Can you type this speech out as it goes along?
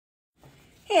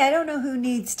Hey, I don't know who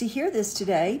needs to hear this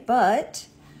today, but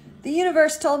the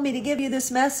universe told me to give you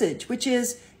this message, which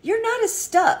is you're not as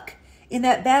stuck in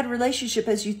that bad relationship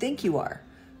as you think you are.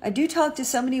 I do talk to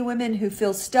so many women who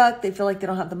feel stuck. They feel like they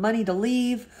don't have the money to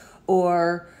leave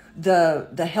or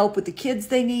the help with the kids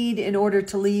they need in order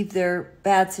to leave their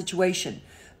bad situation.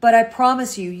 But I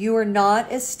promise you, you are not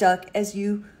as stuck as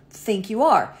you think you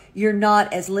are. You're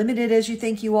not as limited as you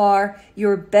think you are.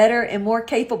 You're better and more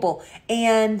capable.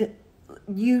 And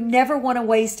you never want to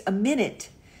waste a minute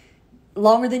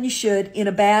longer than you should in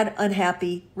a bad,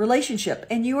 unhappy relationship.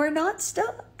 And you are not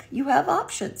stuck. You have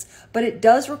options. But it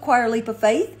does require a leap of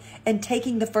faith and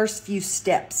taking the first few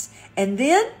steps. And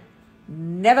then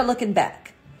never looking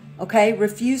back. Okay?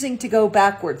 Refusing to go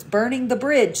backwards. Burning the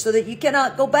bridge so that you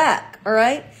cannot go back. All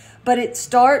right? But it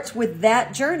starts with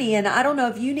that journey. And I don't know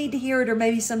if you need to hear it or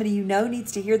maybe somebody you know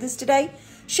needs to hear this today.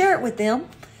 Share it with them.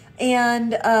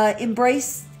 And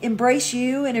embrace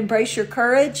you and embrace your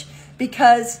courage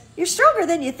because you're stronger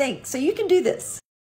than you think. So you can do this.